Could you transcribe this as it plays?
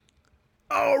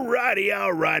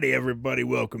Alrighty, everybody.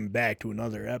 Welcome back to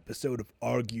another episode of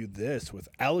Argue This with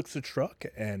Alex the Truck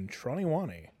and Tronny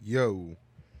Wani. Yo.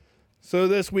 So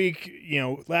this week,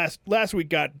 last week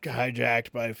got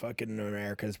hijacked by fucking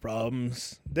America's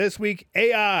problems. This week,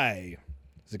 AI.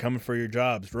 Is it coming for your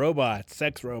jobs? Robots,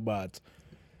 sex robots.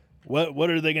 What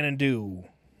are they gonna do?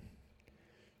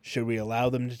 Should we allow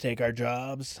them to take our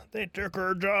jobs? They took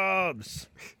our jobs.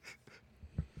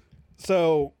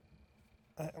 So,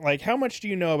 like, how much do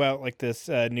you know about, like, this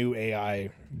new AI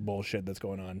bullshit that's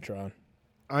going on, Tron?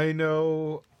 I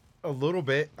know a little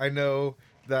bit. I know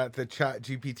that the Chat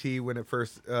GPT, when it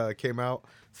first came out,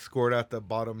 scored at the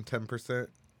bottom 10%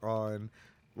 on,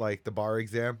 like, the bar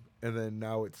exam. And then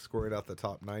now it's scored at the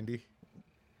top 90.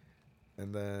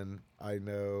 And then I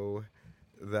know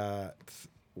that,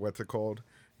 what's it called?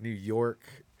 New York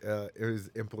is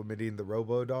implementing the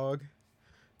Robo-Dog.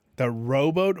 The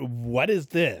Robo? What is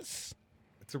this?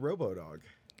 It's a Robo-Dog.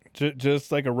 Just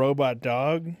like a robot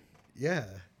dog? Yeah.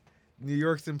 New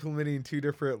York's implementing two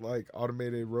different, like,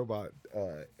 automated robot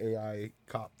AI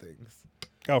cop things.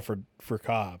 Oh, for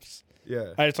cops.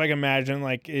 Yeah. I just, like, imagine,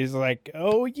 like, is like,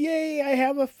 oh, yay, I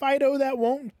have a Fido that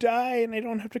won't die, and I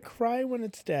don't have to cry when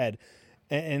it's dead.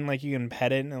 And like, you can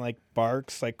pet it, and it, like,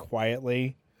 barks, like,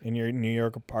 quietly in your New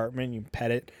York apartment. You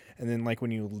pet it, and then, like,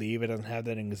 when you leave, it doesn't have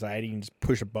that anxiety. You can just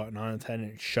push a button on its head,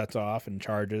 and it shuts off and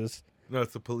charges. No,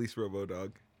 it's a police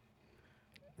Robo-Dog.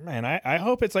 Man, I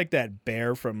hope it's like that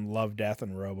bear from Love, Death,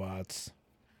 and Robots.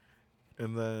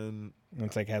 And then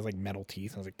It's like, has like metal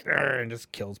teeth, and it's like, "Grr," and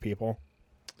just kills people.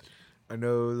 I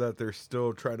know that they're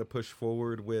still trying to push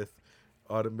forward with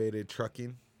automated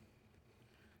trucking.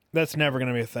 That's never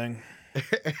gonna be a thing.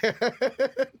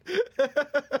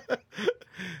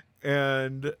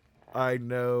 And I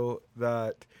know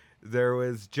that there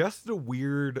was just a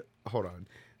weird... Hold on.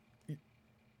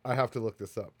 I have to look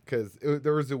this up because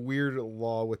there was a weird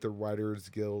law with the Writers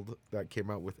Guild that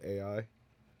came out with AI.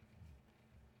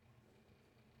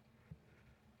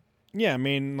 Yeah, I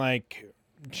mean, like,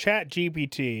 Chat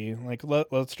GPT, like,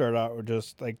 let's start out with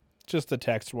just the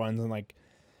text ones and, like,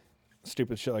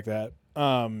 stupid shit like that.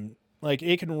 Like,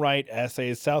 it can write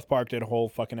essays. South Park did a whole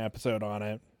fucking episode on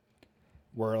it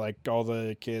where, like, all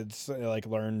the kids, like,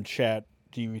 learn Chat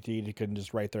GPT to couldn't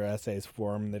just write their essays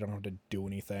for them. They don't have to do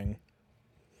anything.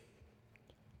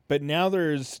 But now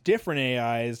there's different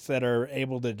AIs that are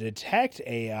able to detect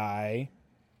AI.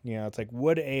 You know, it's like,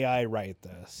 would AI write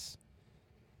this?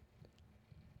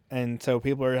 And so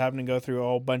people are having to go through a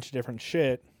whole bunch of different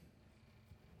shit.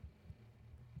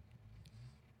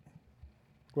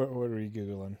 What are you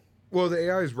Googling? Well,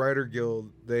 the AI's Writer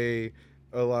Guild, they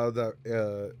allow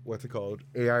that, what's it called?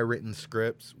 AI written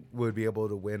scripts would be able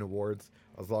to win awards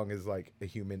as long as, like, a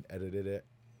human edited it.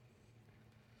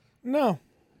 No.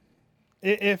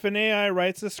 If an AI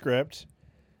writes a script,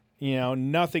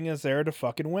 nothing is there to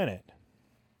fucking win it.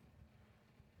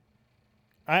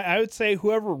 I would say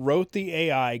whoever wrote the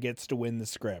AI gets to win the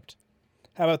script.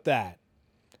 How about that?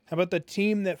 How about the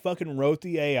team that fucking wrote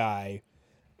the AI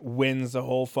wins the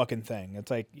whole fucking thing?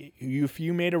 It's like, if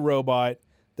you made a robot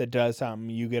that does something,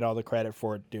 you get all the credit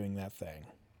for it doing that thing.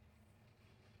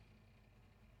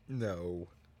 No.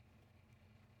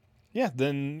 Yeah,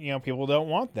 then, people don't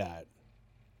want that.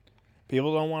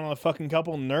 People don't want a fucking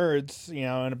couple nerds,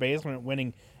 in a basement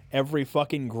winning every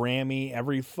fucking Grammy,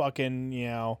 every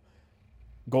fucking,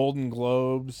 Golden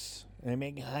Globes. And they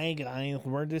make, hi guys,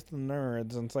 we're just the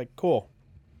nerds. And it's like, cool.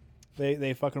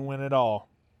 They fucking win it all.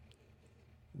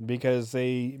 Because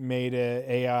they made a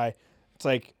AI. It's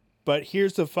like, but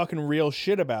here's the fucking real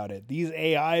shit about it. These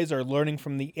AIs are learning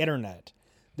from the internet.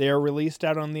 They are released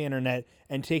out on the internet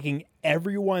and taking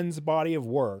everyone's body of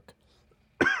work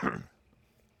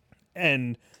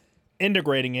and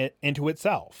integrating it into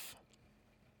itself.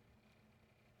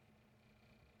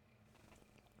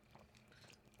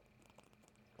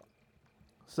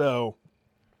 So,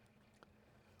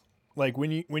 like,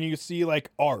 when you see,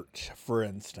 like, art, for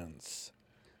instance,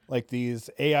 like these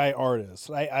AI artists,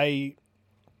 I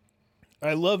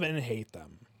love and hate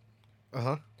them.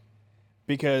 Uh-huh.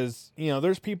 Because,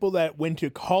 there's people that went to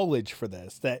college for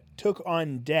this, that took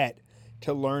on debt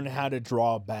to learn how to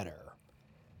draw better.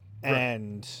 Right.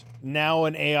 And now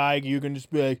an AI, you can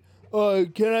just be like,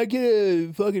 can I get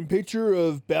a fucking picture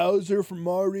of Bowser from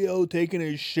Mario taking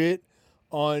a shit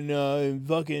on a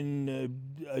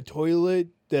toilet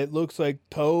that looks like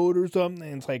Toad or something?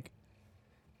 And it's like,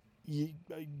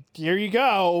 here you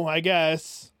go, I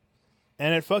guess.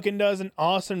 And it fucking does an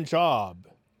awesome job.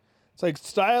 It's like,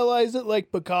 stylize it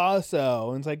like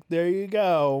Picasso. And it's like, there you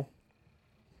go.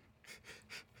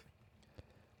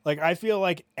 Like, I feel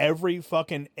like every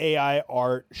fucking AI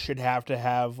art should have to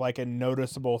have like a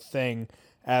noticeable thing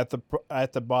at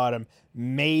the bottom,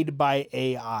 made by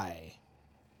AI.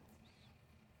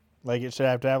 Like, it should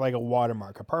have to have like a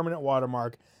watermark, a permanent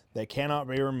watermark that cannot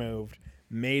be removed,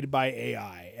 made by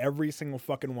AI. Every single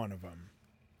fucking one of them.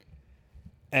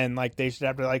 And like, they should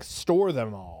have to like store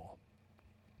them all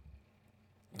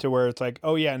to where it's like,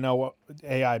 oh yeah, no,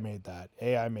 AI made that.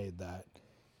 AI made that.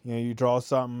 You know, you draw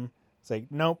something. It's like,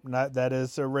 nope, not that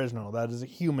is original. That is a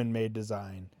human-made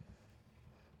design.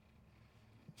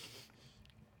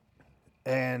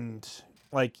 And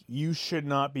like, you should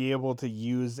not be able to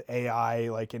use AI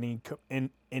like in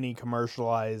any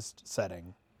commercialized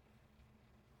setting.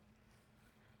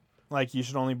 Like, you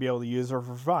should only be able to use her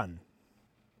for fun.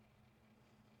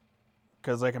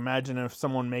 Because like, imagine if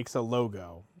someone makes a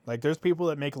logo. Like, there's people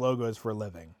that make logos for a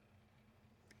living.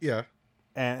 Yeah.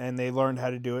 And they learned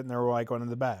how to do it, and they're like one of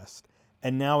the best.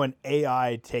 And now an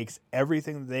AI takes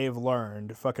everything that they've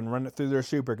learned, fucking run it through their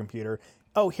supercomputer.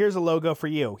 Oh, here's a logo for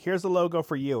you. Here's a logo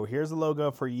for you. Here's a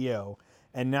logo for you.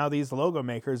 And now these logo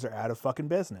makers are out of fucking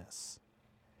business.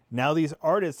 Now these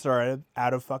artists are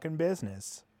out of fucking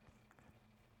business.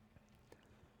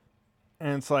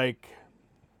 And it's like,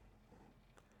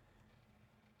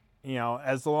 you know,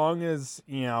 as long as,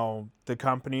 you know, the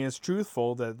company is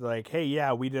truthful that like, hey,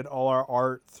 yeah, we did all our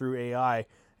art through AI.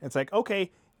 It's like,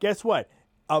 okay, guess what?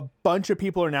 A bunch of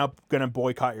people are now going to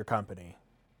boycott your company.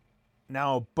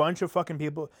 Now a bunch of fucking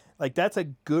people, like, that's a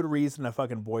good reason to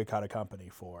fucking boycott a company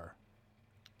for.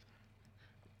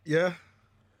 Yeah.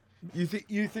 You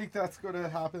think that's going to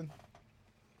happen?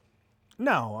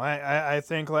 No, I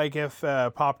think like if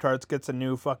Pop-Tarts gets a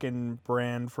new fucking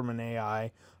brand from an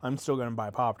AI, I'm still going to buy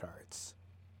Pop-Tarts.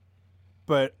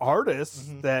 But artists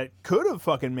that could have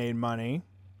fucking made money,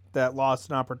 that lost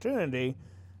an opportunity,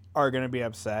 are going to be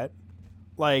upset.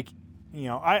 Like, you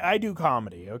know, I do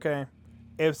comedy, okay?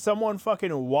 If someone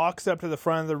fucking walks up to the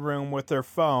front of the room with their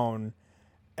phone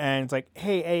and it's like,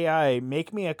 hey, AI,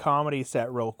 make me a comedy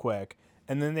set real quick.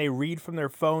 And then they read from their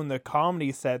phone the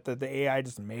comedy set that the AI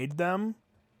just made them,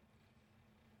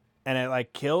 and it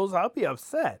like kills, I'll be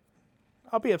upset.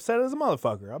 I'll be upset as a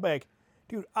motherfucker. I'll be like,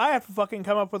 dude, I have to fucking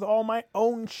come up with all my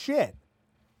own shit.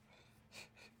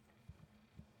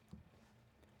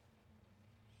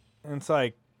 And it's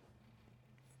like,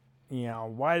 you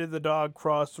know, why did the dog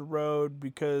cross the road?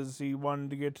 Because he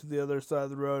wanted to get to the other side of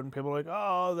the road. And people are like,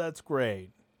 oh, that's great.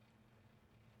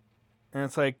 And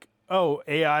it's like, oh,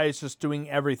 AI is just doing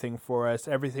everything for us,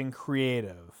 everything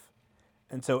creative.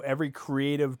 And so every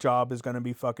creative job is going to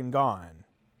be fucking gone.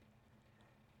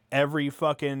 Every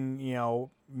fucking, you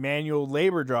know, manual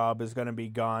labor job is going to be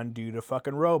gone due to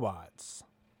fucking robots.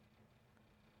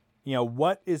 You know,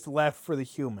 what is left for the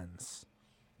humans?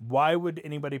 Why would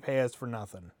anybody pay us for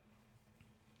nothing?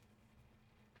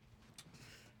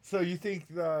 So you think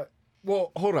that...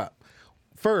 Well, hold up.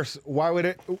 First, why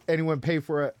would anyone pay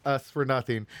for us for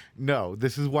nothing? No,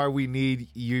 this is why we need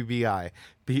UBI.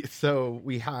 So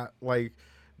we have, like,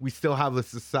 we still have a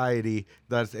society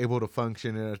that's able to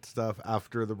function and stuff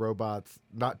after the robots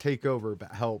not take over,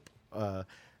 but help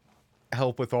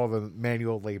with all the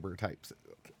manual labor types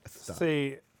stuff.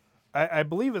 See, I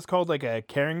believe it's called like a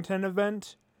Carrington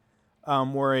event,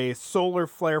 where a solar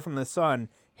flare from the sun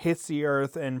hits the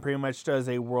Earth and pretty much does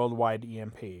a worldwide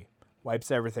EMP, wipes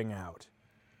everything out.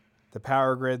 The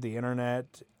power grid, the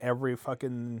internet, every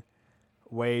fucking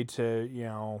way to, you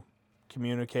know,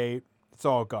 communicate, it's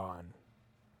all gone.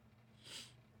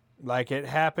 Like, it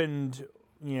happened,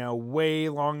 you know, way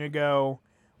long ago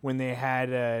when they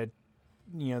had,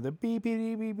 you know, the beep,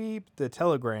 beep, beep, beep, the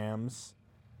telegrams.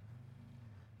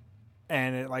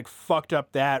 And it, like, fucked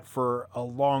up that for a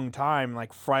long time,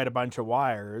 like, fried a bunch of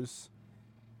wires.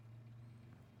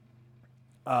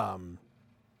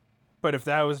 But if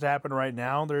that was to happen right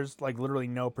now, there's like literally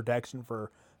no protection for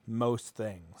most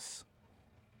things.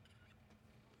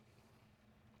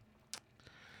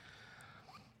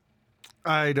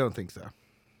 I don't think so.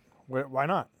 Why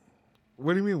not?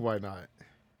 What do you mean, why not?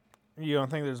 You don't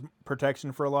think there's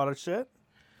protection for a lot of shit?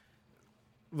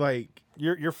 Like,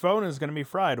 your phone is going to be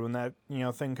fried when that, you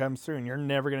know, thing comes through, and you're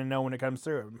never going to know when it comes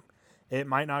through. It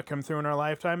might not come through in our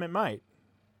lifetime. It might.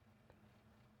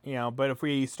 You know, but if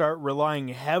we start relying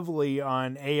heavily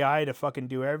on AI to fucking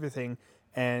do everything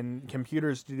and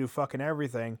computers to do fucking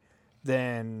everything,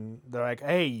 then they're like,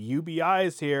 hey, UBI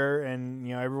is here, and,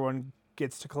 you know, everyone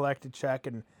gets to collect a check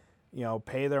and, you know,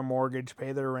 pay their mortgage,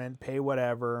 pay their rent, pay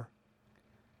whatever.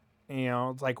 You know,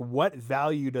 it's like, what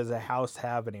value does a house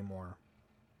have anymore?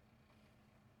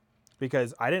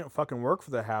 Because I didn't fucking work for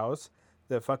the house.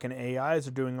 The fucking AIs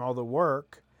are doing all the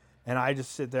work. and I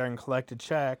just sit there and collect a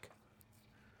check,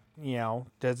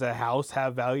 does a house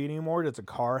have value anymore? Does a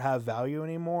car have value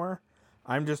anymore?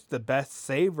 I'm just the best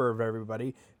saver of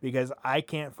everybody because I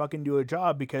can't fucking do a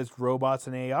job because robots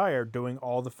and AI are doing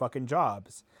all the fucking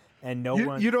jobs. And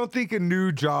You don't think a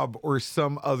new job or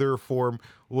some other form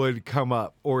would come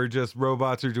up, or just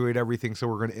robots are doing everything, so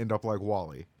we're going to end up like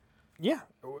Wall-E? Yeah,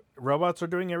 robots are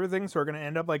doing everything, so we're going to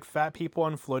end up like fat people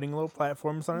on floating little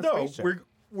platforms on a No, spaceship.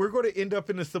 we're going to end up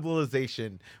in a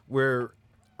civilization where,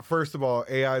 first of all,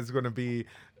 AI is going to be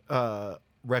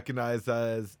recognized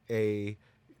as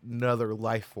another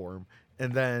life form,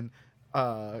 and then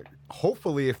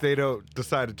hopefully, if they don't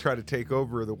decide to try to take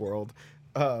over the world,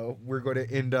 we're going to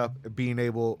end up being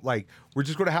able, like, we're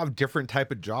just going to have different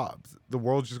type of jobs. The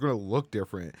world's just going to look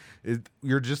different.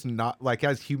 You're just not, like,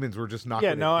 as humans, we're just not.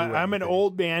 Yeah, gonna no, do I'm an anything.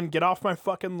 old man, get off my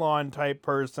fucking lawn type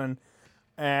person,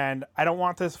 and I don't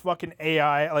want this fucking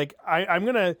AI. Like, I'm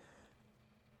gonna,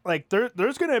 like,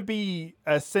 there's gonna be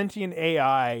a sentient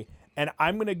AI, and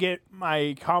I'm gonna get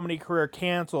my comedy career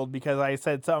canceled because I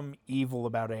said something evil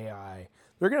about AI.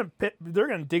 They're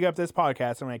gonna dig up this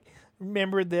podcast. I'm like,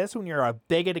 remember this when you're a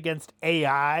bigot against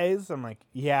AIs? I'm like,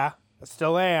 yeah, I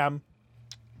still am.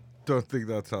 Don't think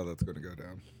that's how that's going to go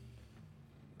down.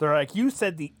 They're like, you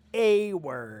said the A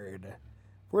word.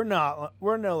 We're no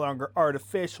longer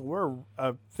artificial. We're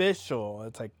official.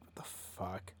 It's like, what the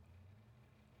fuck?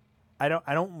 I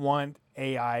don't want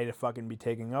AI to fucking be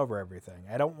taking over everything.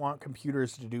 I don't want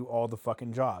computers to do all the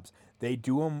fucking jobs. They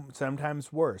do them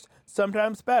sometimes worse,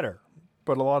 sometimes better,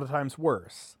 but a lot of times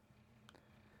worse.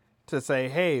 To say,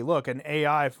 hey, look, an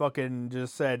AI fucking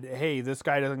just said, hey, this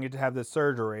guy doesn't get to have this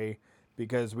surgery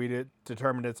because we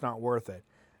determined it's not worth it.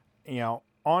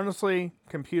 Honestly,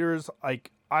 computers,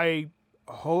 like, I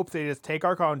hope they just take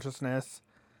our consciousness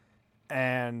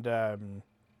and,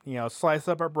 slice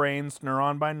up our brains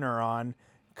neuron by neuron,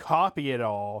 copy it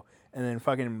all, and then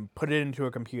fucking put it into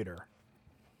a computer.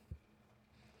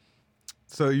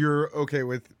 So you're okay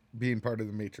with being part of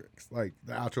the Matrix, like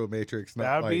the actual Matrix? Not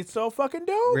That would be so fucking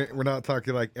dope. we're not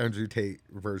talking like Andrew Tate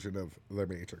version of the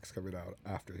Matrix coming out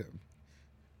after him.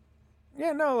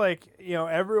 Yeah, no, like,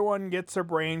 everyone gets their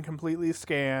brain completely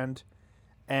scanned,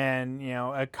 and,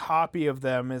 a copy of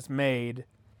them is made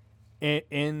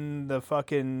in the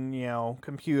fucking,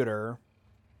 computer,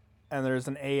 and there's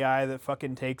an AI that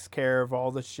fucking takes care of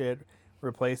all the shit,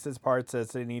 replaces parts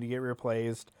as they need to get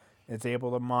replaced. It's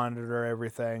able to monitor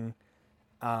everything.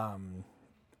 And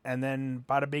then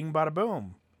bada bing, bada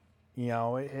boom.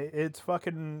 It's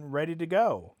fucking ready to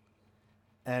go.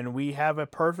 And we have a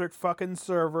perfect fucking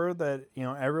server that,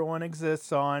 everyone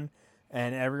exists on,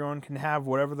 and everyone can have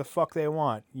whatever the fuck they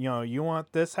want. You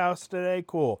want this house today?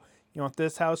 Cool. You want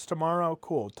this house tomorrow?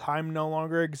 Cool. Time no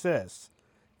longer exists.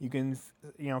 You can,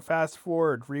 fast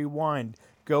forward, rewind,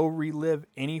 go relive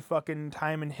any fucking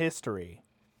time in history.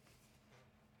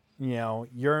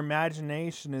 Your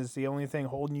imagination is the only thing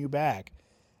holding you back.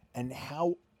 And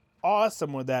how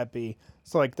awesome would that be?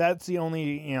 So, like, that's the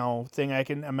only, thing I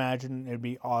can imagine it'd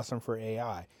be awesome for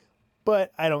AI.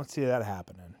 But I don't see that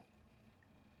happening.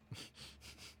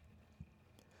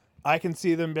 I can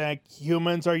see them being like,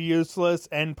 humans are useless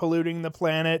and polluting the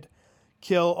planet.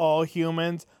 Kill all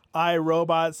humans.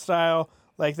 iRobot style,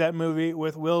 like that movie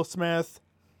with Will Smith.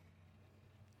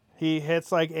 He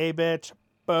hits like a bitch.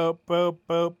 Boop, boop,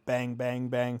 boop. Bang, bang,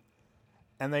 bang.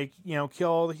 And they, kill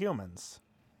all the humans.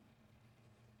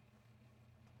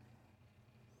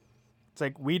 It's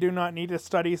like, we do not need to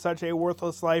study such a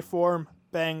worthless life form.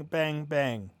 Bang, bang,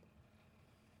 bang.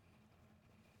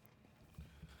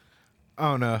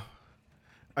 I don't know.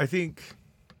 I think,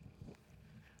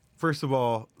 first of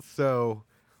all, so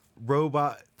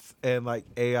robots and like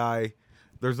AI,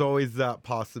 there's always that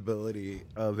possibility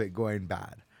of it going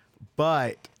bad.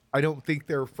 But I don't think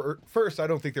they're first. I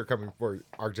don't think they're coming for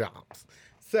our jobs.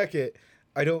 Second,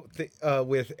 I don't think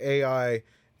with AI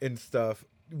and stuff,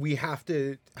 we have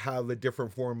to have a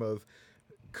different form of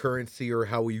currency or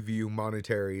how we view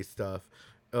monetary stuff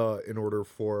in order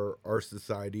for our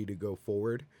society to go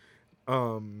forward.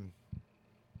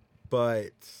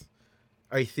 But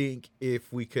I think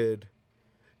if we could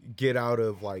get out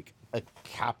of like a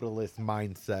capitalist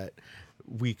mindset,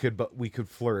 we could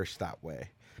flourish that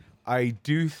way. I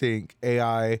do think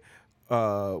AI,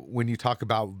 when you talk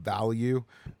about value,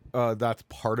 that's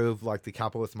part of like the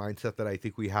capitalist mindset that I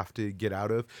think we have to get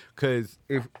out of. Because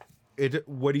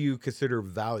what do you consider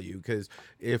value? Because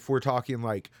if we're talking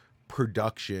like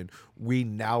production, we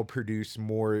now produce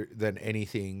more than any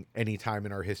time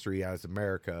in our history as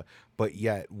America, but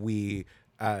yet we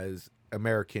as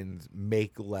Americans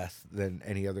make less than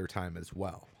any other time as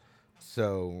well.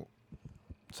 So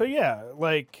So yeah,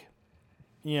 like,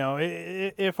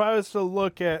 if I was to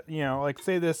look at, like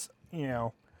say this,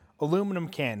 aluminum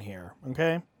can here,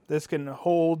 okay? This can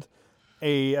hold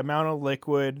a amount of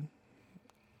liquid,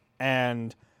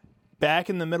 and back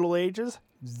in the Middle Ages,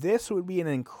 this would be an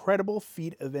incredible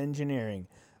feat of engineering.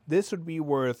 This would be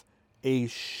worth a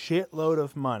shitload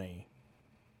of money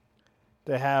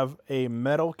to have a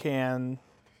metal can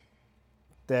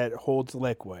that holds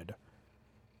liquid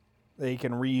that you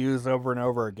can reuse over and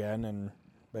over again, and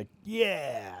like,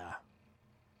 yeah.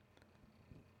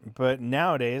 But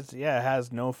nowadays, yeah, it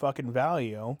has no fucking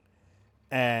value.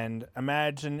 And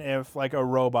imagine if like a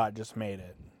robot just made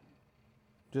it.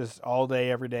 Just all day,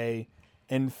 every day,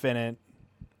 infinite.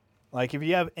 Like if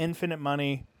you have infinite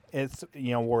money, it's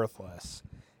worthless.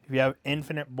 If you have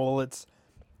infinite bullets,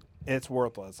 it's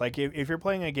worthless. Like if you're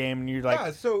playing a game and you're like,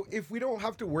 yeah. So if we don't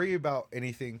have to worry about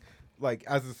anything, like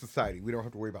as a society, we don't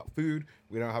have to worry about food.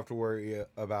 We don't have to worry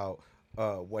about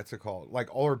what's it called?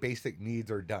 Like all our basic needs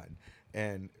are done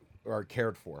and are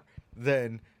cared for.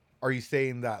 Then are you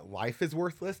saying that life is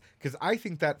worthless? Because I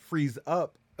think that frees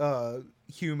up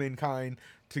humankind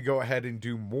to go ahead and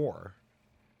do more.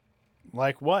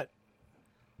 like what?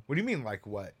 What do you mean, like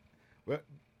what? What?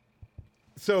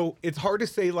 So it's hard to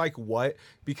say like what,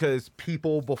 because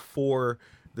people before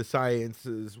the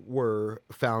sciences were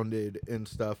founded and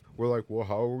stuff were like, well,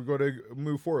 how are we going to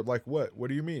move forward? Like what? What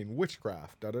do you mean?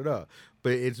 Witchcraft, da da da.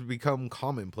 But it's become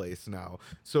commonplace now.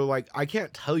 So like I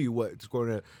can't tell you what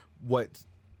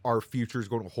our future is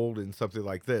going to hold in something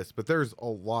like this, but there's a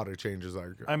lot of changes.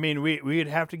 I mean, we'd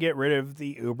have to get rid of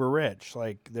the uber rich.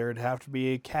 Like there'd have to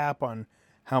be a cap on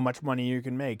how much money you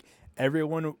can make.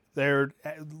 Everyone there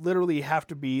literally have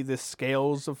to be the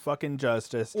scales of fucking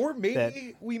justice. Or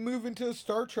maybe we move into a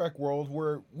Star Trek world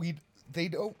where they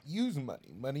don't use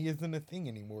money. Money isn't a thing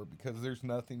anymore because there's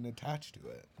nothing attached to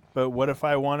it. But what if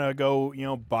I want to go,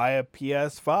 buy a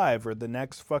PS5 or the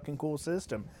next fucking cool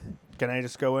system? Can I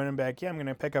just go in and be like, yeah, I'm going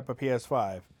to pick up a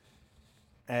PS5?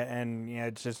 And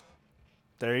it's just,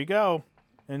 there you go.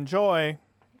 Enjoy.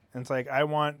 And it's like, I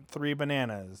want 3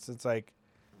 bananas. It's like,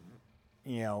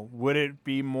 would it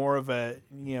be more of a,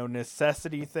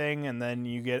 necessity thing and then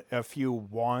you get a few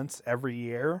wants every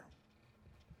year?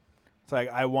 It's like,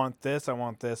 I want this, I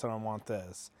want this, and I want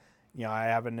this. I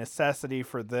have a necessity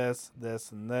for this,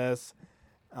 this, and this.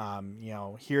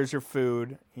 Here's your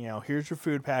food. Here's your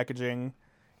food packaging.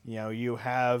 You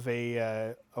have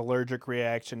a allergic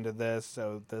reaction to this,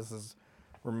 so this is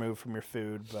removed from your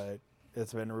food, but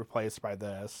it's been replaced by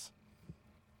this.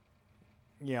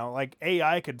 Like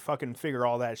AI could fucking figure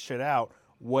all that shit out.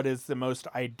 What is the most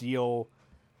ideal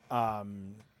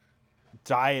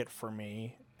diet for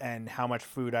me and how much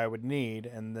food I would need,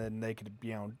 and then they could,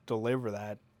 deliver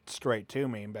that straight to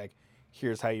me and be like,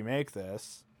 here's how you make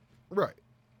this. Right.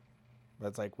 But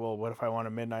it's like, well, what if I want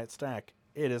a midnight snack?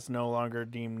 It is no longer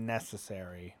deemed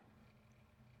necessary.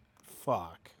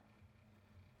 Fuck.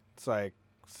 It's like,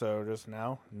 so just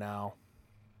now? Now.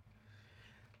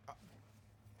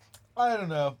 I don't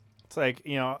know. It's like,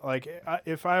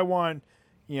 if I want,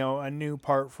 a new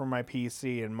part for my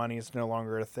PC and money is no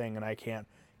longer a thing and I can't,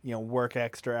 work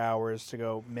extra hours to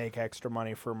go make extra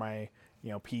money for my,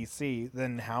 PC,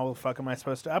 then how the fuck am I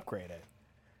supposed to upgrade it?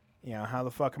 How the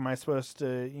fuck am I supposed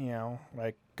to,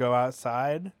 go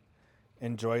outside,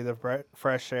 enjoy the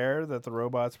fresh air that the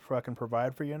robots fucking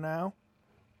provide for you now?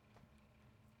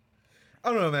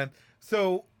 I don't know, man.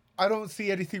 So I don't see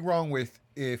anything wrong with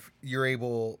if you're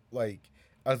able, like,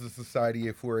 as a society,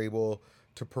 if we're able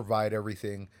to provide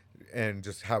everything and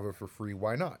just have it for free.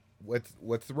 Why not?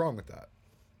 What's wrong with that?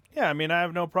 Yeah, I mean, I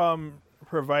have no problem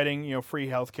providing, free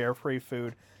healthcare, free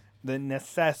food, the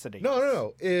necessities.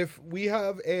 No. If we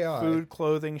have AI, food,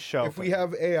 clothing, shelter. If we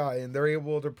have AI and they're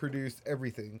able to produce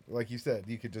everything, like you said,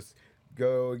 you could just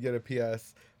go and get a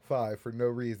PS5 for no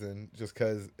reason just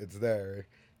because it's there.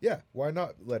 Yeah, why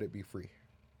not let it be free?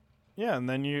 Yeah, and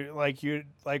then you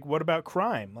what about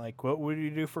crime? Like, what would you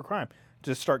do for crime?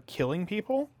 Just start killing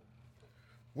people?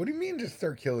 What do you mean just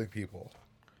start killing people?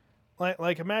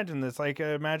 Like imagine this. Like,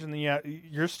 imagine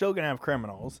you're still gonna have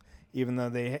criminals, even though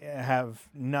they have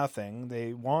nothing,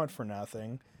 they want for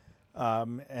nothing,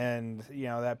 and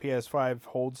that PS5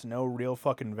 holds no real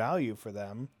fucking value for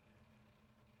them.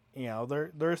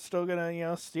 They're still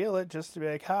gonna steal it just to be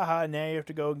like, haha, now you have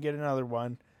to go and get another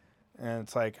one. And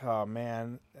it's like, oh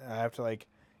man, I have to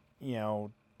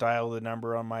dial the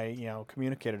number on my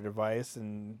communicator device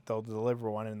and they'll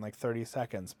deliver one in like 30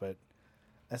 seconds, but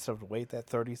I still have to wait that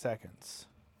 30 seconds.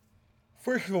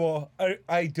 First of all,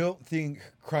 I don't think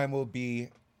crime will be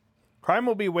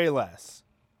way less.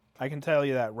 I can tell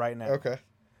you that right now. Okay.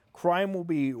 Crime will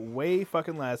be way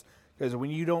fucking less because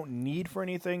when you don't need for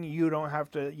anything, you don't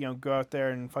have to, go out there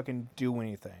and fucking do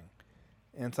anything.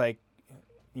 And it's like,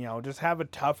 just have a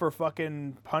tougher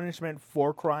fucking punishment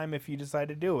for crime if you decide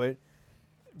to do it.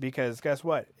 Because guess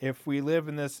what? If we live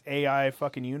in this AI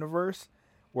fucking universe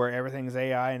where everything's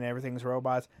AI and everything's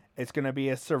robots, it's going to be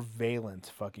a surveillance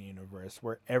fucking universe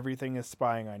where everything is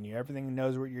spying on you. Everything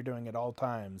knows what you're doing at all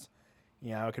times.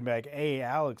 It can be like, hey,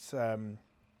 Alex,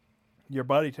 your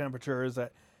body temperature is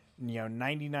at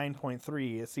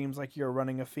 99.3. It seems like you're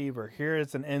running a fever. Here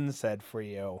is an NSAID for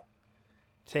you.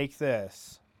 Take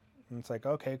this. And it's like,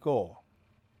 okay, cool.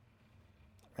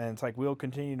 And it's like, we'll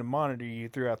continue to monitor you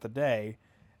throughout the day.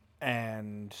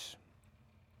 And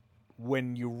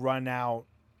when you run out,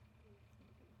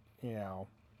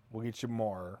 we'll get you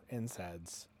more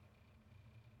NSAIDs.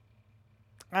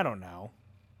 I don't know.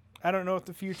 I don't know what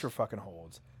the future fucking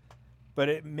holds. But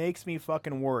it makes me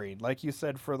fucking worried. Like you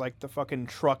said, for like the fucking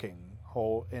trucking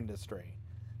whole industry.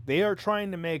 They are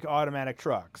trying to make automatic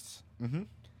trucks. Mm-hmm.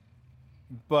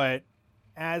 But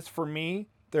as for me,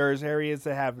 there's areas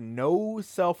that have no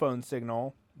cell phone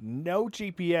signal, no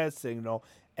GPS signal,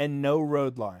 and no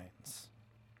road lines.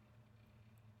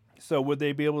 So would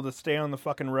they be able to stay on the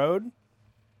fucking road?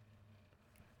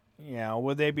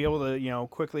 Would they be able to,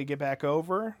 quickly get back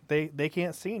over? They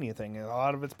can't see anything. A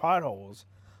lot of it's potholes.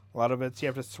 A lot of it's you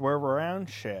have to swerve around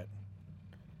shit.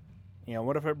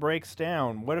 What if it breaks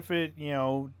down? What if it,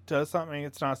 does something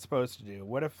it's not supposed to do?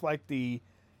 What if, like, the,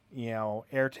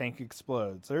 air tank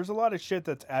explodes? There's a lot of shit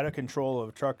that's out of control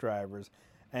of truck drivers,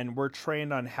 and we're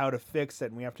trained on how to fix it,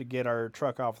 and we have to get our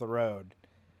truck off the road.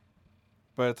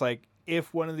 But it's like,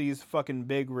 if one of these fucking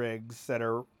big rigs that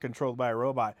are controlled by a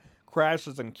robot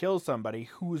crashes and kills somebody,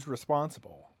 who's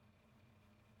responsible?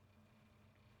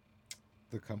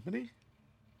 The company?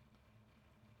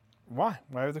 Why?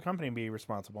 Why would the company be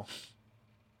responsible?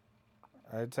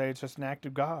 I'd say it's just an act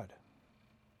of God.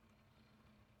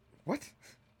 What?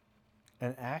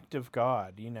 An act of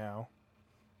God,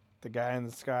 The guy in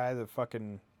the sky that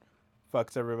fucking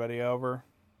fucks everybody over.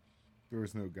 There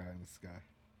was no guy in the sky.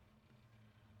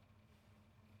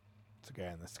 It's a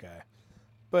guy in the sky.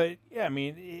 But, yeah, I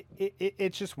mean,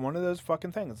 it's just one of those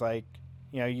fucking things. Like,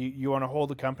 you want to hold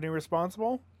the company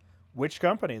responsible? Which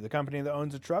company? The company that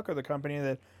owns a truck or the company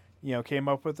that, came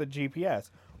up with the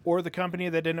GPS? Or the company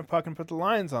that didn't fucking put the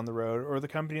lines on the road? Or the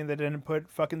company that didn't put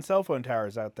fucking cell phone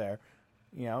towers out there?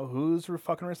 Who's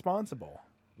fucking responsible?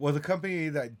 Well, the company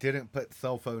that didn't put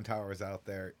cell phone towers out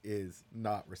there is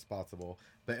not responsible.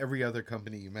 But every other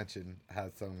company you mentioned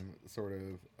has some sort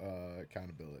of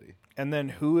accountability. And then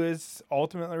who is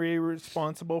ultimately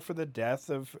responsible for the death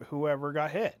of whoever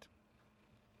got hit?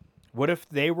 What if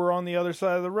they were on the other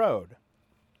side of the road?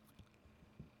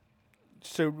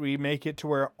 Should we make it to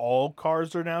where all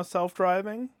cars are now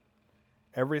self-driving?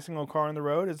 Every single car on the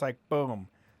road is like, boom,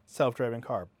 self-driving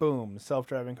car. Boom,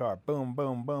 self-driving car. Boom,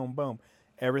 boom, boom, boom.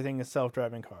 Everything is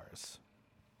self-driving cars.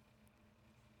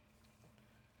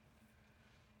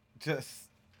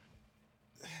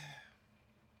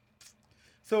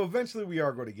 So eventually we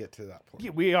are going to get to that point.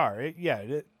 Yeah, we are.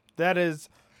 That is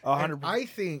 100%. I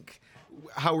think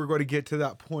how we're going to get to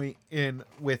that point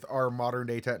with our modern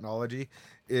day technology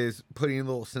is putting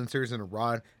little sensors in a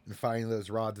rod and finding those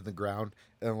rods in the ground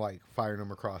and like firing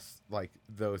them across like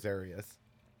those areas.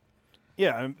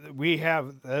 Yeah, we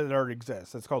have that already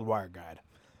exists. It's called wire guide.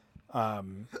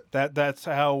 That's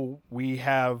how we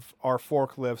have our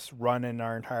forklifts run in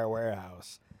our entire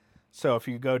warehouse. So if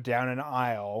you go down an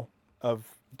aisle of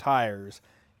tires,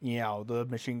 the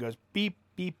machine goes beep,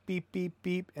 beep, beep, beep,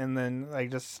 beep, and then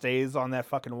like just stays on that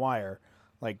fucking wire,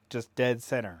 like just dead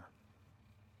center.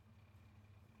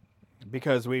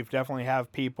 Because we've definitely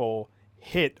have people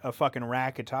hit a fucking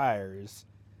rack of tires,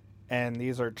 and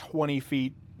these are 20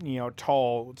 feet,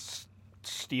 tall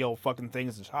steel fucking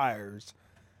things of tires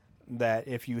that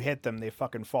if you hit them, they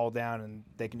fucking fall down and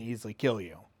they can easily kill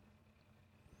you.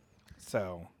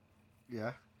 So,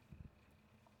 yeah.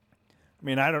 I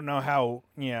mean, I don't know how,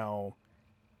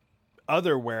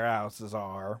 other warehouses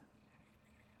are,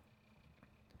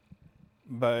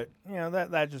 but,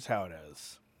 that's just how it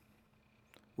is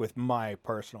with my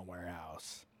personal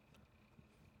warehouse.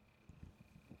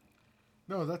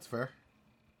 No, that's fair.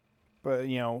 But,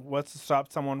 what's to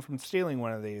stop someone from stealing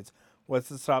one of these? What's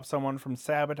to stop someone from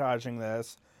sabotaging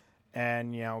this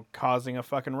and, causing a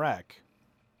fucking wreck?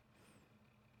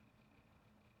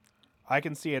 I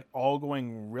can see it all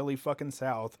going really fucking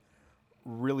south,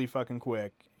 really fucking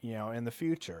quick, in the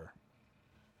future.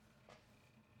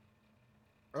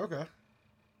 Okay.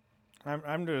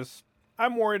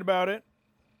 I'm worried about it.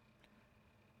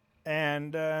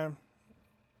 And,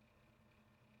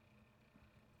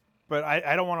 But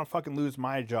I don't want to fucking lose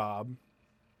my job.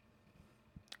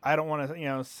 I don't want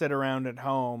to, sit around at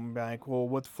home and be like, well,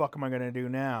 what the fuck am I going to do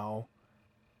now?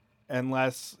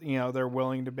 Unless, they're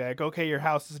willing to be like, okay, your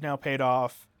house is now paid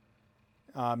off.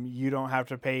 You don't have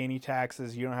to pay any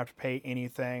taxes. You don't have to pay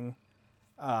anything.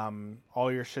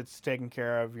 All your shit's taken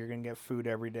care of. You're going to get food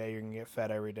every day. You're going to get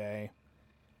fed every day.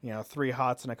 3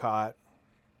 hots and a cot.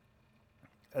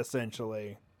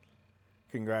 Essentially.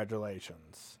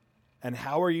 Congratulations. And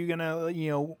how are you going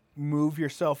to, move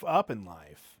yourself up in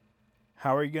life?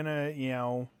 How are you going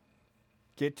to,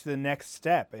 get to the next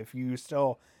step if you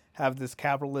still have this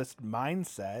capitalist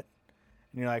mindset?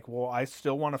 And you're like, well, I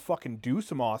still want to fucking do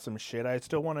some awesome shit. I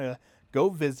still want to go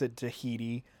visit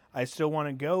Tahiti. I still want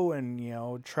to go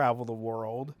and, travel the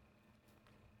world.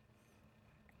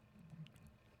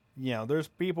 There's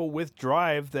people with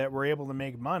drive that were able to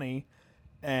make money.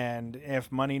 And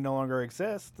if money no longer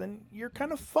exists, then you're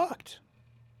kind of fucked.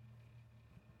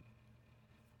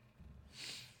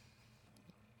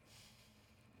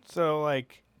 So,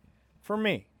 like, for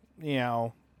me,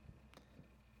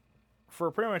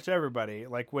 for pretty much everybody,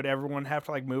 like, would everyone have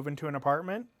to, like, move into an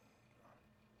apartment?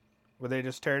 Would they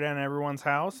just tear down everyone's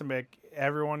house and make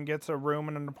everyone gets a room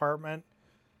in an apartment?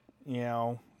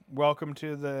 Welcome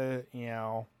to the,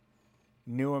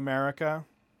 new America.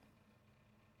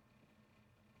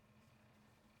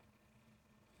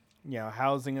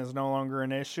 Housing is no longer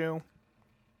an issue.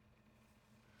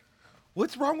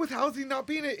 What's wrong with housing not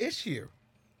being an issue?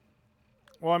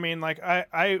 Well, I mean, like,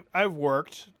 I've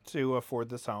worked to afford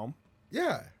this home.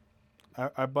 Yeah.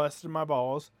 I busted my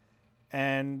balls,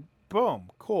 and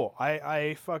boom, cool.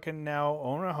 I fucking now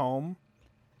own a home,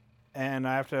 and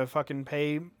I have to fucking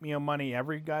pay, money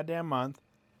every goddamn month.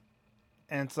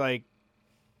 And it's like,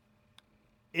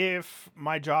 if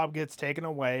my job gets taken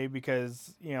away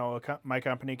because, my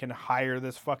company can hire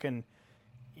this fucking,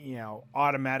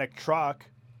 automatic truck,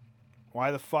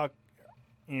 why the fuck,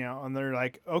 and they're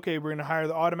like, okay, we're going to hire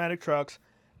the automatic trucks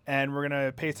and we're going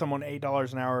to pay someone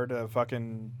 $8 an hour to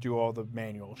fucking do all the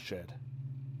manual shit.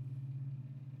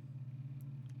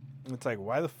 It's like,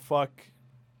 why the fuck,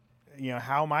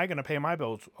 how am I going to pay my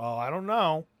bills? Well, I don't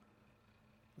know.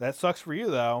 That sucks for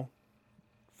you, though.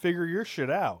 Figure your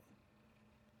shit out.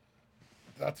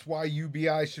 That's why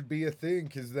UBI should be a thing,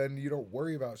 because then you don't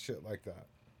worry about shit like that.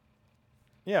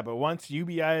 Yeah, but once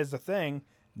UBI is a thing,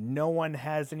 no one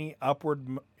has any upward,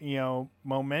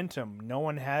 momentum. No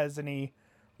one has any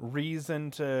reason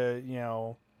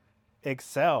to,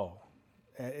 excel.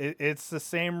 It's the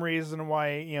same reason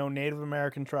why, Native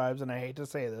American tribes, and I hate to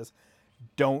say this,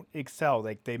 don't excel.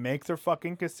 Like, they make their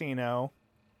fucking casino.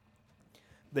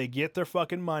 They get their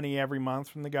fucking money every month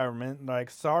from the government.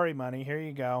 Like, sorry, money, here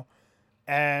you go.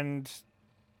 And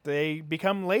they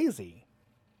become lazy.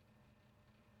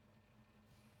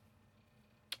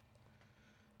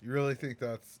 You really think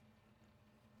that's...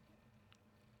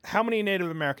 How many Native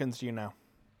Americans do you know?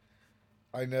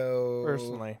 I know...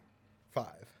 Personally. 5.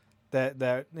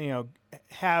 That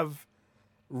have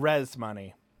res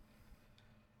money.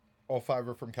 All 5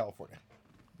 are from California.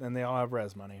 And they all have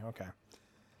res money. Okay.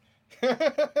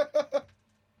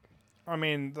 I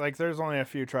mean, like, there's only a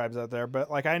few tribes out there, but,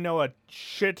 like, I know a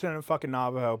shit ton of fucking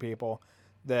Navajo people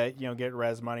that, get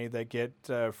res money, that get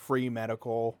free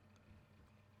medical.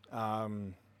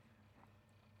 And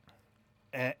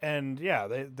yeah,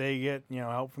 they get,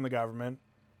 help from the government.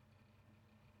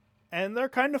 And they're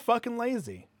kind of fucking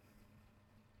lazy.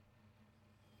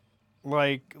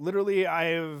 Like, literally,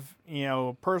 I've,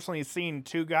 personally seen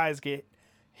 2 guys get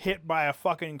hit by a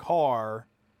fucking car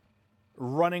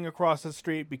running across the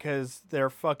street because their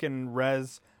fucking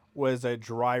res was a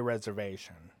dry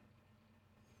reservation.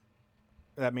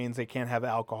 That means they can't have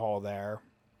alcohol there.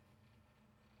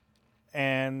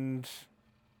 And,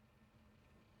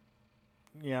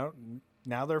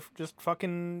 now they're just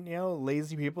fucking,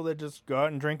 lazy people that just go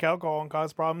out and drink alcohol and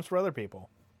cause problems for other people.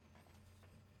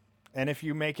 And if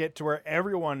you make it to where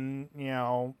everyone,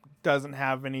 doesn't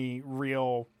have any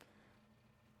real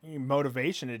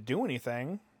motivation to do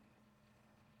anything,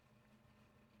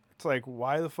 it's like,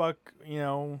 why the fuck,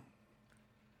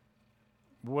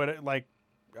 would it, like,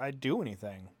 I do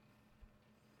anything?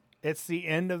 It's the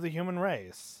end of the human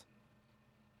race.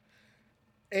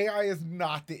 AI is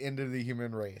not the end of the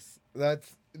human race.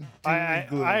 That's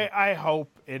I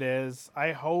hope it is.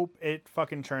 I hope it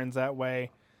fucking turns that way.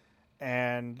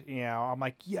 And, I'm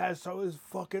like, yes, I was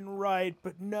fucking right.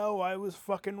 But no, I was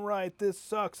fucking right. This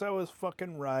sucks. I was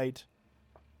fucking right.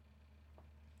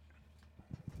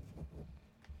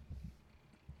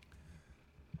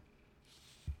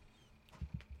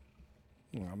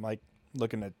 I'm like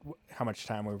looking at how much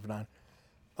time we've done.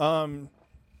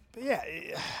 But yeah,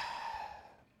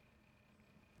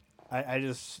 I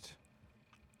just,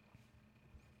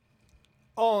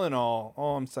 all in all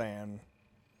I'm saying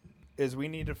is we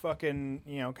need to fucking,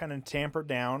 kind of tamper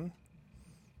down,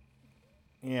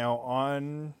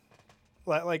 on,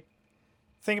 like,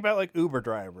 think about, like, Uber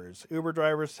drivers,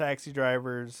 taxi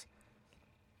drivers,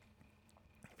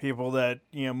 people that,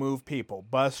 move people,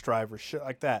 bus drivers, shit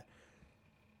like that.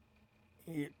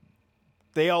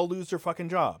 They all lose their fucking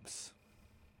jobs.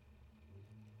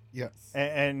 Yes.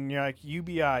 And you're like,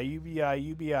 UBI.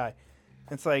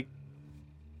 It's like,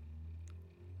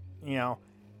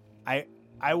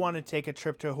 I want to take a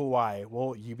trip to Hawaii.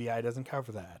 Well, UBI doesn't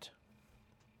cover that.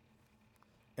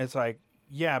 It's like,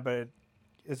 yeah, but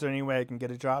is there any way I can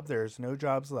get a job? There's no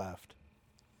jobs left.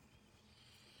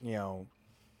 And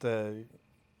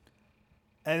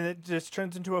it just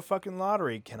turns into a fucking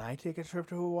lottery. Can I take a trip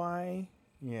to Hawaii?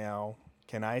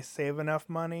 Can I save enough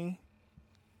money?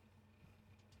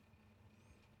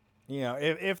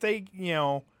 If they,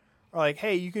 are like,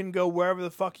 hey, you can go wherever the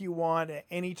fuck you want at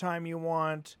any time you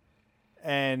want,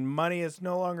 and money is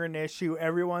no longer an issue.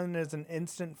 Everyone is an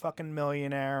instant fucking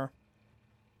millionaire,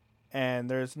 and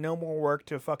there's no more work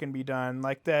to fucking be done.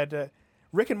 Like that,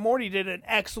 Rick and Morty did an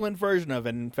excellent version of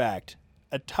it, in fact.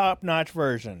 A top-notch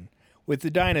version with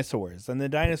the dinosaurs, and the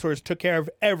dinosaurs took care of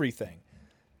everything.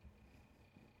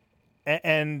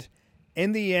 And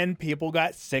in the end, people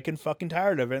got sick and fucking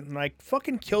tired of it, and like,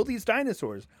 fucking kill these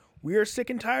dinosaurs. We are sick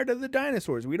and tired of the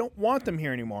dinosaurs. We don't want them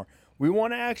here anymore. We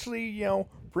want to actually,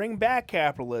 bring back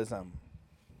capitalism.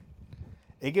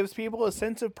 It gives people a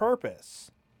sense of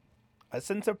purpose, a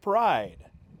sense of pride.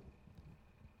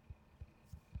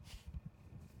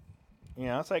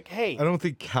 It's like, hey. I don't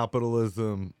think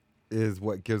capitalism is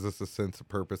what gives us a sense of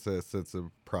purpose, a sense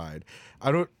of pride.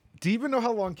 Do you even know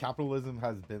how long capitalism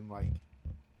has been like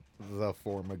the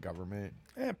form of government?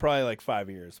 Probably like 5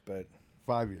 years, but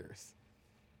 5 years.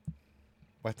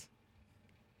 What?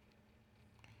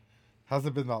 How's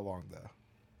it been that long though?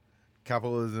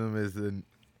 Capitalism is in.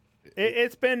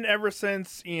 It's been ever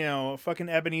since fucking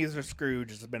Ebenezer Scrooge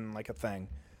has been like a thing.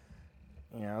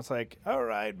 It's like, all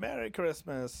right, Merry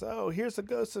Christmas. Oh, here's the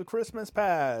ghost of Christmas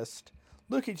past.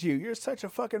 Look at you, you're such a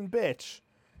fucking bitch.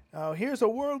 Oh, here's a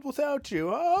world without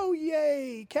you. Oh,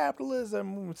 yay,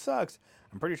 capitalism sucks.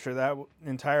 I'm pretty sure that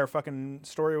entire fucking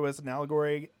story was an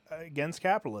allegory against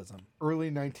capitalism.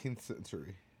 Early 19th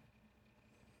century.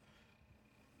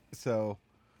 So,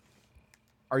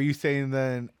 are you saying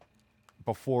then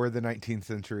before the 19th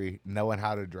century, no one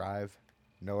had to drive?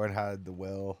 No one had the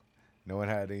will? No one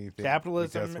had anything?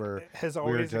 Capitalism has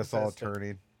always just all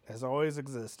turning. Has always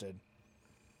existed.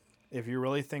 If you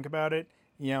really think about it,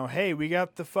 hey, we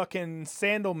got the fucking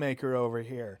sandal maker over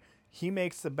here. He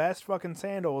makes the best fucking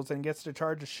sandals and gets to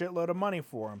charge a shitload of money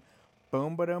for them.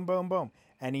 Boom, ba-dum, boom, boom.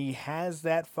 And he has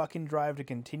that fucking drive to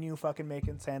continue fucking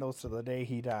making sandals to the day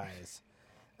he dies.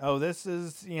 Oh, this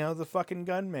is, the fucking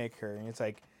gun maker. And it's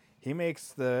like, he makes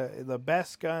the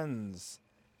best guns,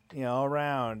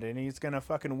 around. And he's going to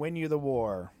fucking win you the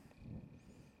war.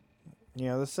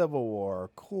 The Civil War.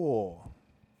 Cool.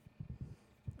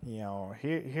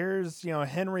 Here's,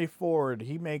 Henry Ford.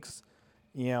 He makes,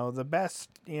 the best,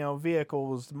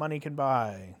 vehicles money can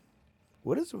buy.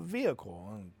 What is a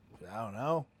vehicle? I don't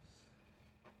know.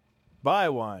 Buy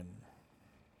one.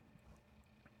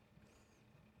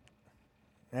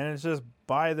 And it's just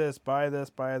buy this, buy this,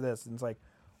 buy this. And it's like,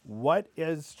 what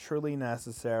is truly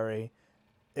necessary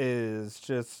is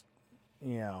just,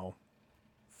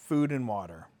 food and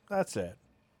water. That's it.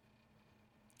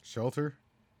 Shelter?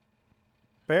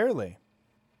 Barely.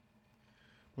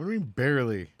 What do you mean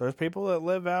barely? There's people that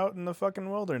live out in the fucking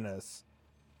wilderness.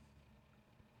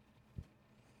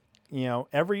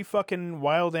 Every fucking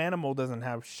wild animal doesn't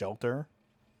have shelter.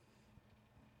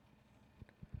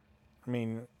 I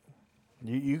mean,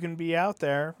 you can be out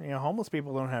there. Homeless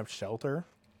people don't have shelter.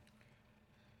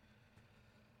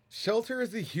 Shelter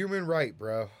is a human right,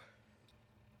 bro.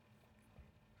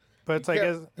 But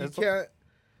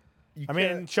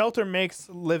shelter makes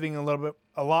living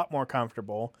a lot more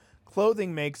comfortable.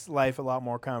 Clothing makes life a lot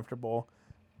more comfortable.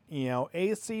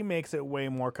 AC makes it way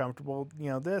more comfortable.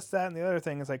 This, that, and the other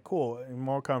thing is like, cool,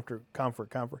 more comfort.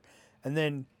 And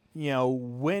then,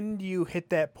 when do you hit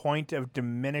that point of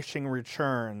diminishing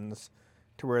returns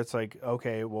to where it's like,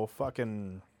 okay, well,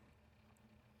 fucking,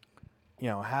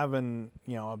 having,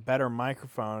 a better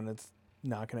microphone, it's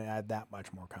not going to add that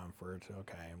much more comfort.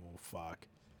 Okay, well, fuck.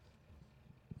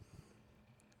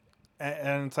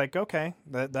 And it's like, okay,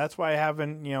 that's why I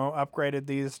haven't, upgraded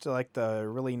these to like the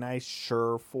really nice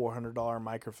Shure $400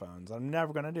 microphones. I'm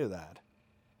never going to do that.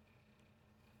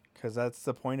 Because that's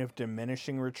the point of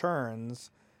diminishing returns,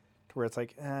 to where it's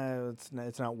like,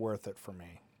 it's not worth it for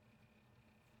me.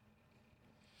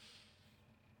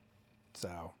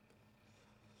 So,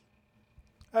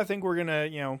 I think we're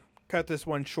gonna, cut this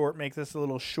one short, make this a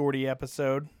little shorty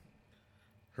episode.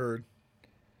 Heard.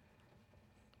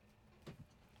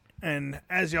 And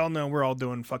as y'all know, we're all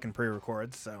doing fucking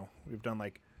pre-records, so we've done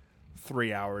like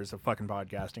 3 hours of fucking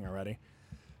podcasting already.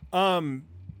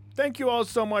 Thank you all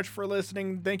so much for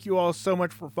listening. Thank you all so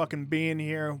much for fucking being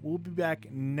here. We'll be back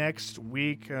next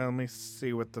week. Let me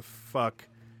see what the fuck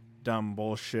dumb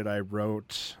bullshit I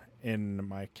wrote in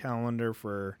my calendar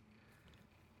for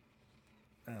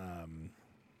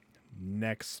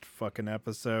next fucking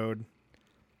episode.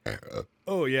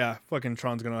 Oh yeah, fucking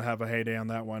Tron's gonna have a heyday on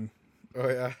that one. Oh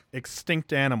yeah.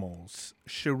 Extinct animals.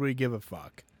 Should we give a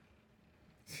fuck?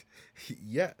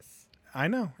 Yes. I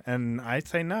know, and I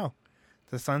say no.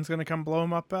 The sun's gonna come blow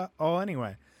them up all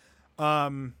anyway.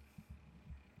 But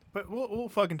we'll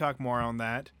fucking talk more on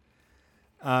that.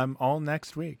 All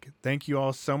next week. Thank you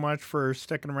all so much for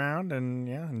sticking around, and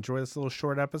yeah, enjoy this little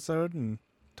short episode and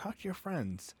talk to your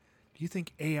friends. Do you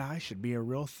think AI should be a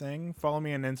real thing? Follow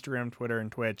me on Instagram, Twitter,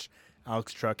 and Twitch.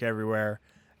 Alex Truck everywhere,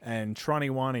 and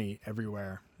Tronny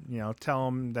everywhere. Tell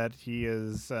him that he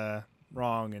is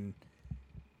wrong and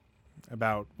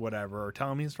about whatever, or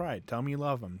tell him he's right. Tell him you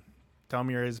love him. Tell him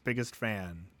you're his biggest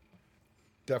fan.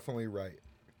 Definitely right.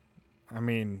 I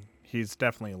mean, he's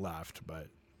definitely left, but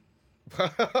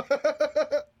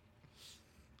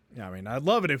yeah, I mean, I'd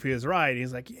love it if he was right.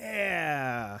 He's like,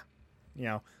 yeah,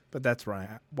 but that's right.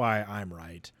 Why I'm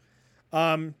right.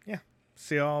 Yeah.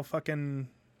 See y'all fucking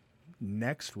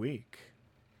next week.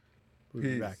 We'll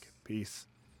be back. Peace.